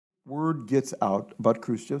word gets out about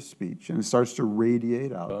Khrushchev's speech, and it starts to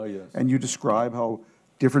radiate out. Oh, yes. And you describe how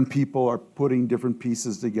different people are putting different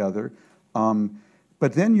pieces together.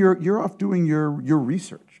 But then you're off doing your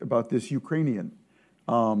research about this Ukrainian.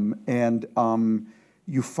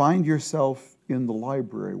 You find yourself in the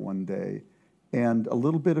library one day, and a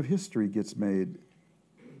little bit of history gets made.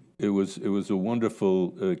 It was a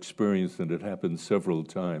wonderful experience, and it happened several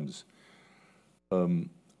times.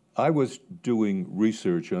 I was doing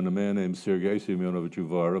research on a man named Sergei Semyonovich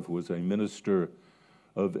Uvarov, who was a minister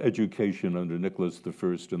of education under Nicholas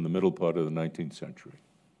I in the middle part of the 19th century.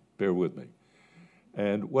 Bear with me.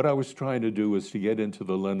 And what I was trying to do was to get into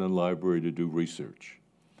the Lenin Library to do research.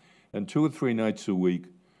 And 2 or 3 nights a week,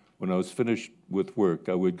 when I was finished with work,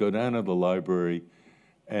 I would go down to the library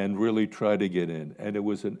and really try to get in. And it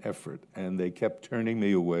was an effort, and they kept turning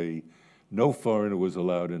me away. No foreigner was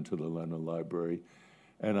allowed into the Lenin Library.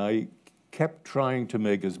 And I kept trying to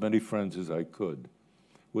make as many friends as I could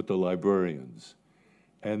with the librarians.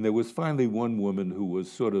 And there was finally one woman who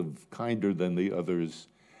was sort of kinder than the others,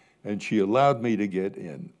 and she allowed me to get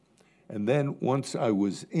in. And then once I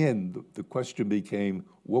was in, the question became,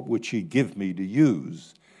 what would she give me to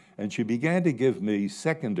use? And she began to give me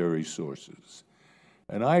secondary sources.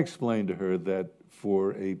 And I explained to her that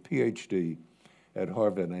for a PhD at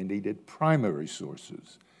Harvard, I needed primary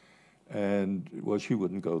sources. And, well, she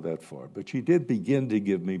wouldn't go that far, but she did begin to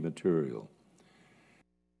give me material.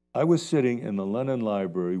 I was sitting in the Lenin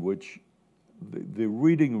Library, which the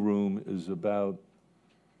reading room is about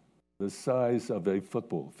the size of a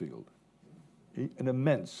football field, an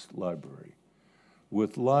immense library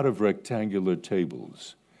with a lot of rectangular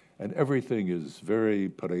tables. And everything is very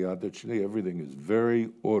porядочный, everything is very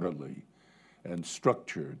orderly and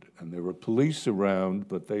structured. And there were police around,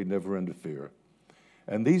 but they never interfere.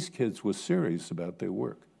 And these kids were serious about their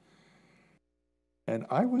work. And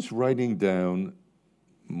I was writing down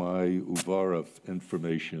my Uvarov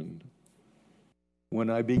information when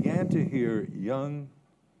I began to hear young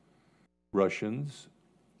Russians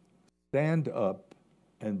stand up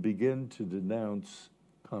and begin to denounce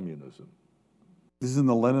communism. This is in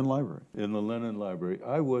the Lenin Library? In the Lenin Library.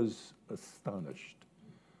 I was astonished.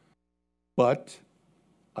 But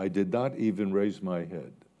I did not even raise my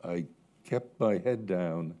head. I kept my head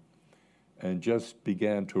down and just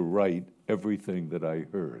began to write everything that I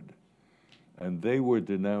heard. And they were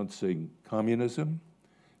denouncing communism,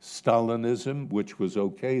 Stalinism, which was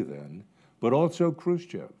okay then, but also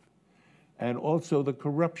Khrushchev, and also the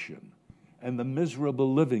corruption and the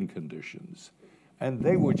miserable living conditions. And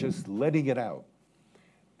they were just letting it out.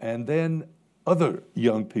 And then other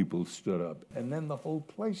young people stood up, and then the whole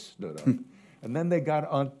place stood up. And then they got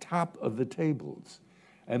on top of the tables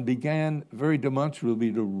and began very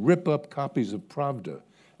demonstratively to rip up copies of Pravda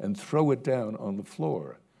and throw it down on the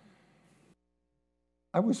floor.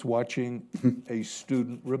 I was watching a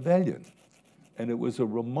student rebellion, and it was a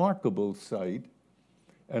remarkable sight,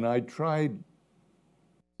 and I tried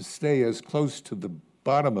to stay as close to the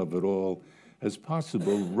bottom of it all as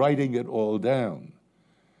possible, writing it all down.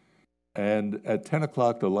 And at 10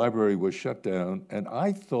 o'clock, the library was shut down, and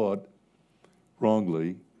I thought,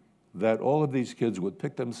 wrongly, that all of these kids would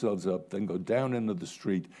pick themselves up, then go down into the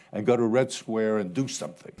street and go to Red Square and do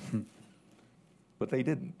something. But they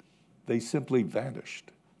didn't. They simply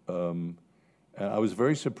vanished. And I was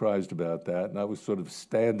very surprised about that, and I was sort of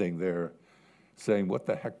standing there saying, what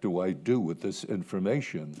the heck do I do with this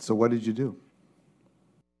information? So what did you do?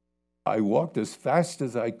 I walked as fast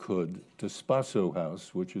as I could to Spaso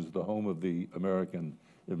House, which is the home of the American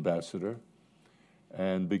ambassador.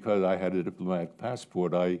 And because I had a diplomatic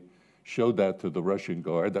passport, I showed that to the Russian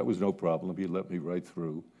guard. That was no problem. He let me right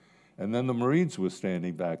through. And then the Marines were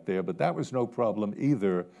standing back there, but that was no problem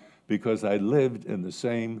either, because I lived in the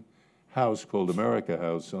same house called America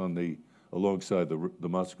House alongside the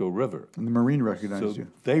Moscow River. And the Marine recognized you.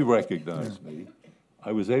 They recognized me.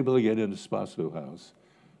 I was able to get into Spaso House.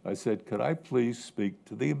 I said, could I please speak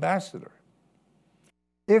to the ambassador?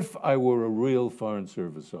 If I were a real Foreign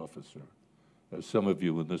Service officer, as some of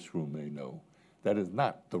you in this room may know, that is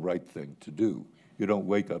not the right thing to do. You don't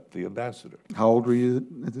wake up the ambassador. How old were you?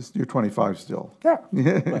 You're 25 still. Yeah.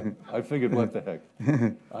 I figured, what the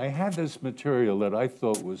heck. I had this material that I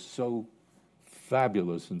thought was so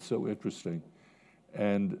fabulous and so interesting.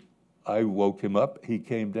 And I woke him up. He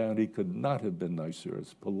came down. He could not have been nicer.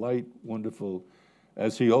 As polite, wonderful,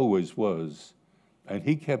 as he always was. And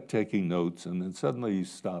he kept taking notes. And then suddenly he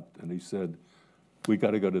stopped and he said, we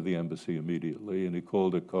got to go to the embassy immediately. And he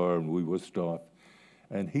called a car and we whisked off.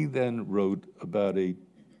 And he then wrote about a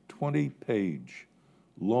 20-page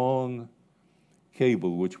long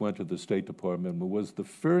cable, which went to the State Department, was the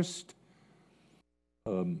first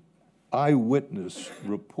eyewitness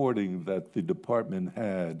reporting that the department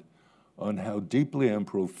had on how deeply and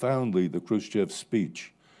profoundly the Khrushchev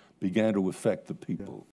speech began to affect the people.